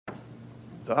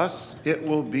Thus it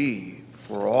will be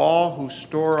for all who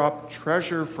store up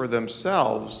treasure for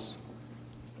themselves,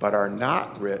 but are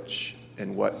not rich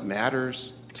in what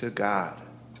matters to God.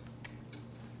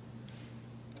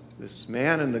 This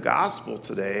man in the gospel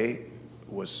today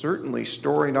was certainly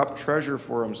storing up treasure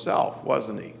for himself,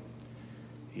 wasn't he?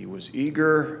 He was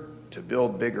eager to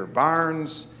build bigger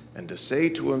barns and to say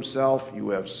to himself, "You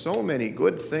have so many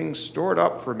good things stored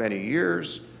up for many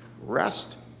years.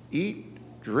 Rest, eat,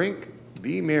 drink,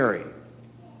 be merry."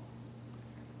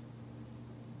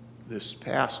 This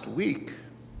past week,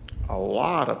 a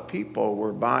lot of people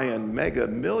were buying Mega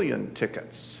Million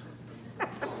tickets.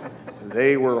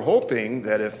 They were hoping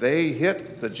that if they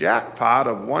hit the jackpot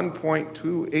of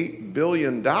 $1.28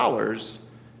 billion,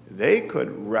 they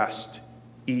could rest,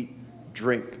 eat,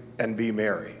 drink, and be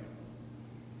merry.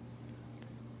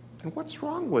 And what's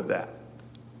wrong with that?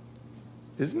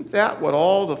 Isn't that what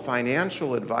all the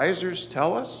financial advisors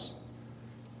tell us?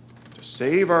 To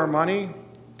save our money,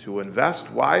 to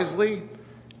invest wisely,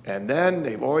 and then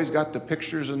they've always got the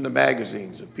pictures in the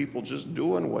magazines of people just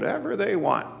doing whatever they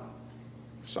want.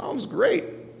 Sounds great.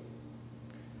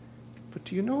 But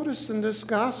do you notice in this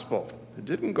gospel, it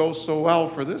didn't go so well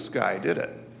for this guy, did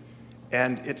it?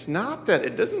 And it's not that,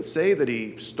 it doesn't say that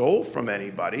he stole from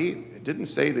anybody. It didn't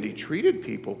say that he treated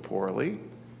people poorly.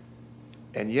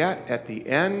 And yet, at the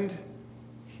end,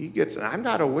 he gets, and I'm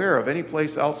not aware of any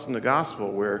place else in the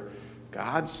gospel where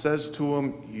God says to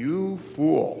him, "You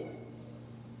fool."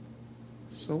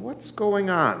 So what's going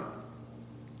on?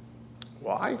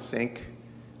 Well, I think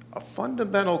a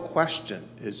fundamental question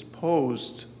is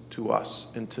posed to us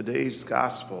in today's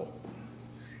gospel.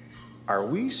 Are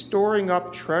we storing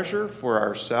up treasure for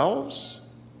ourselves,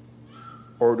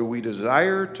 or do we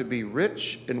desire to be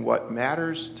rich in what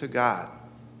matters to God?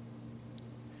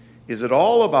 Is it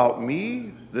all about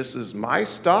me? This is my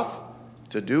stuff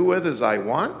to do with as I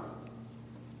want?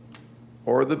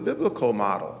 Or the biblical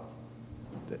model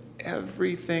that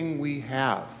everything we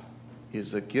have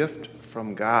is a gift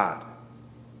from God?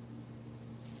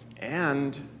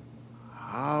 And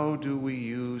how do we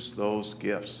use those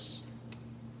gifts?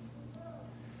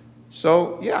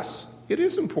 So, yes, it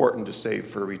is important to save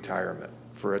for retirement,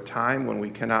 for a time when we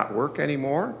cannot work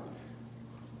anymore,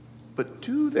 but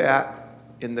do that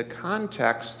in the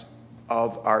context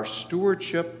of our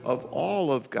stewardship of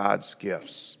all of God's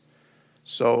gifts.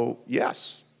 So,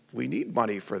 yes, we need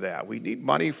money for that. We need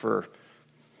money for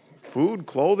food,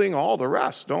 clothing, all the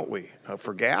rest, don't we?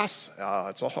 For gas,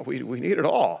 it's all we need it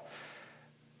all.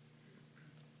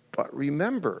 But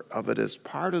remember of it as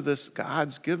part of this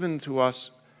God's given to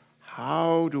us.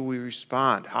 How do we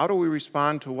respond? How do we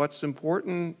respond to what's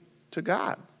important to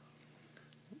God?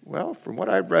 Well, from what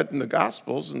I've read in the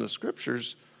Gospels and the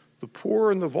Scriptures, the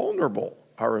poor and the vulnerable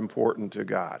are important to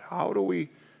God. How do we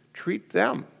treat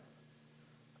them?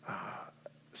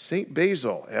 St.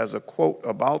 Basil has a quote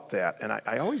about that, and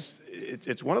I always,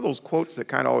 it's one of those quotes that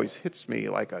kind of always hits me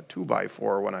like a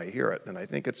 2x4 when I hear it, and I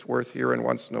think it's worth hearing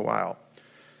once in a while.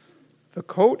 "The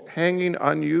coat hanging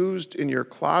unused in your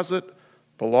closet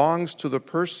belongs to the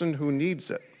person who needs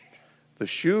it. The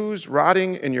shoes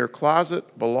rotting in your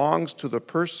closet belongs to the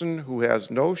person who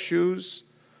has no shoes.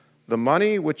 The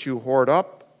money which you hoard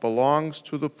up belongs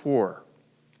to the poor."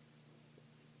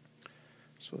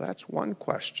 So that's one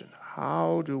question.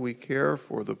 How do we care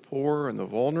for the poor and the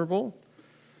vulnerable?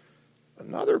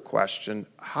 Another question,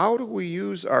 how do we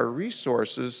use our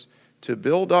resources to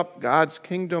build up God's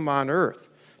kingdom on earth,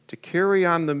 to carry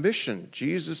on the mission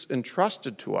Jesus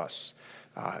entrusted to us?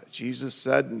 Jesus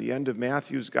said in the end of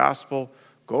Matthew's gospel,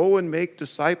 "Go and make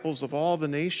disciples of all the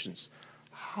nations."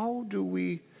 How do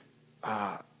we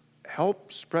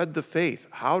help spread the faith?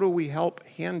 How do we help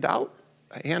hand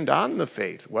on the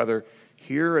faith, whether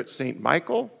here at St.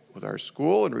 Michael with our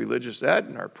school and religious ed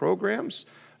and our programs?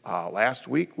 Last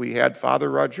week we had Father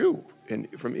Raju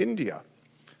from India.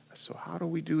 So how do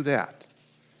we do that?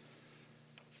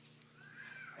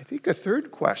 I think a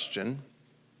third question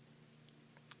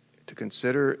to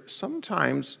consider,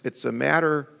 sometimes it's a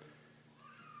matter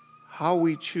how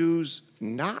we choose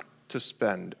not to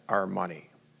spend our money.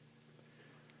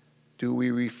 Do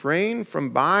we refrain from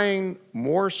buying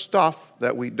more stuff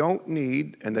that we don't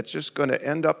need and that's just going to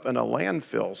end up in a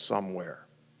landfill somewhere?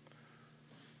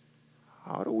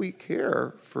 How do we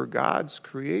care for God's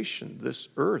creation, this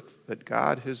earth that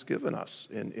God has given us,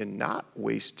 in not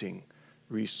wasting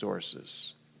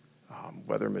resources,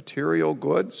 whether material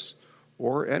goods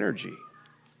or energy?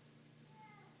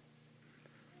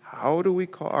 How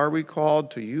are we called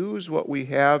to use what we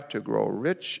have to grow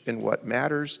rich in what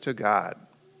matters to God?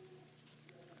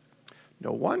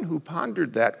 Now, one who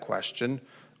pondered that question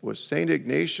was St.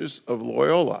 Ignatius of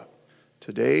Loyola.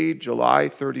 Today, July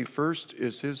 31st,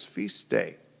 is his feast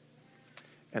day.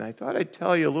 And I thought I'd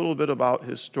tell you a little bit about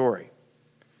his story.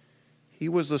 He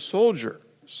was a soldier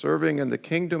serving in the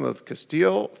kingdom of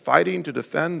Castile, fighting to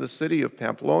defend the city of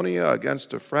Pamplona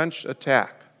against a French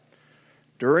attack.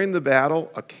 During the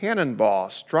battle, a cannonball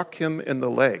struck him in the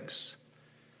legs.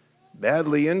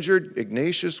 Badly injured,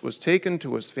 Ignatius was taken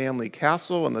to his family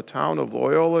castle in the town of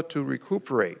Loyola to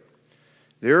recuperate.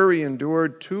 There he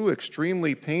endured 2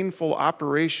 extremely painful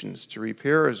operations to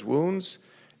repair his wounds,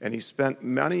 and he spent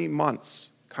many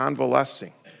months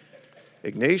convalescing.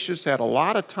 Ignatius had a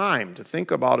lot of time to think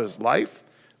about his life,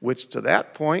 which to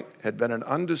that point had been an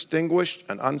undistinguished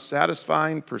and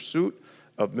unsatisfying pursuit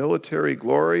of military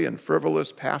glory and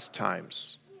frivolous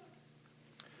pastimes.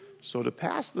 So to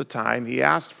pass the time, he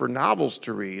asked for novels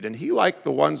to read, and he liked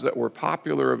the ones that were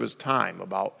popular of his time,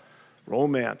 about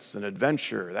romance and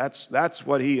adventure. That's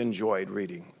what he enjoyed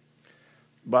reading.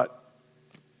 But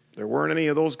there weren't any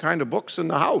of those kind of books in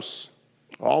the house.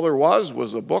 All there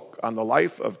was a book on the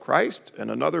life of Christ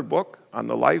and another book on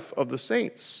the life of the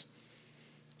saints.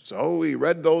 So he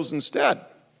read those instead.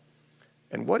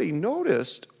 And what he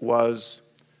noticed was,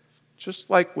 just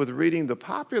like with reading the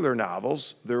popular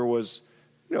novels, there was,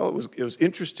 it was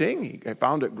interesting. I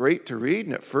found it great to read,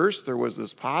 and at first there was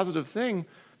this positive thing.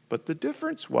 But the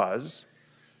difference was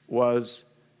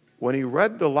when he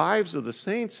read the lives of the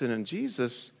saints and in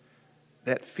Jesus,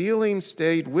 that feeling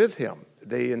stayed with him.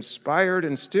 They inspired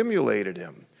and stimulated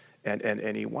him,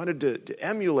 and he wanted to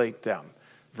emulate them,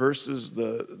 versus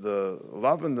the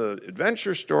love and the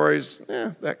adventure stories,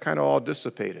 that kind of all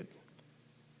dissipated.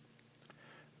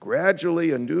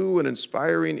 Gradually, a new and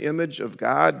inspiring image of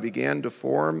God began to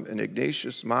form in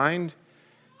Ignatius' mind.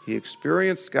 He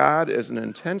experienced God as an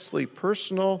intensely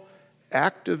personal,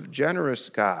 active,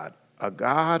 generous God, a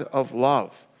God of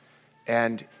love.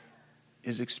 And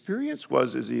his experience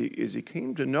was, as he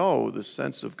came to know the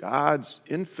sense of God's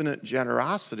infinite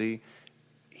generosity,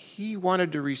 he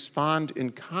wanted to respond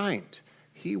in kind.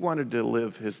 He wanted to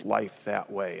live his life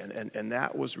that way. And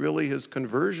that was really his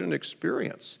conversion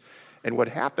experience. And what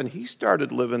happened, he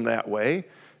started living that way,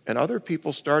 and other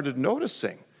people started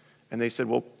noticing. And they said,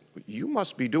 well, you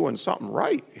must be doing something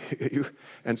right.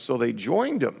 And so they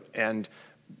joined him, and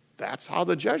that's how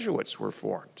the Jesuits were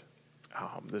formed.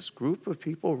 This group of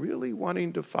people really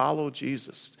wanting to follow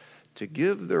Jesus, to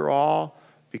give their all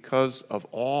because of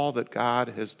all that God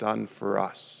has done for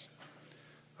us.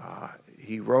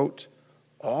 He wrote,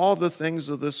 all the things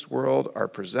of this world are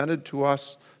presented to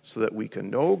us so that we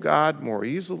can know God more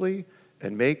easily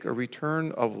and make a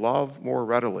return of love more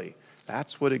readily.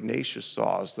 That's what Ignatius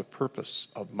saw as the purpose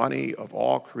of money, of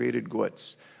all created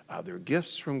goods. They're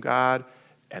gifts from God,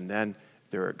 and then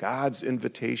they're God's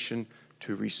invitation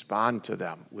to respond to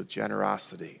them with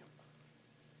generosity.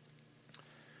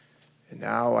 And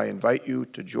now I invite you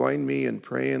to join me in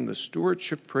praying the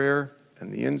stewardship prayer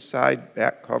and the inside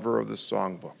back cover of the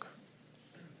songbook.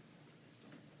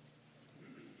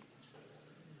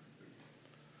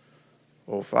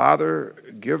 O Father,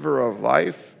 giver of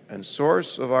life and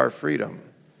source of our freedom,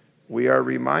 we are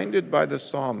reminded by the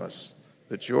psalmist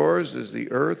that yours is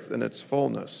the earth and its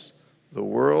fullness, the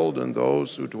world and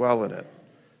those who dwell in it.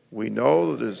 We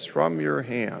know that it is from your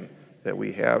hand that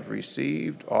we have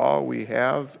received all we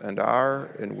have and are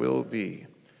and will be.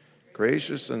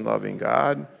 Gracious and loving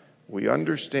God, we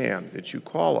understand that you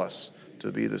call us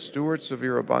to be the stewards of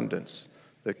your abundance,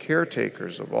 the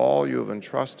caretakers of all you have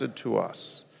entrusted to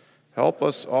us. Help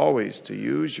us always to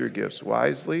use your gifts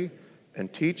wisely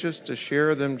and teach us to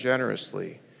share them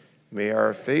generously. May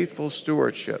our faithful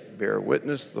stewardship bear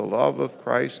witness to the love of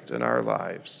Christ in our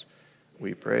lives.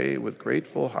 We pray with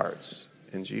grateful hearts.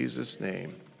 In Jesus'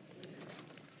 name.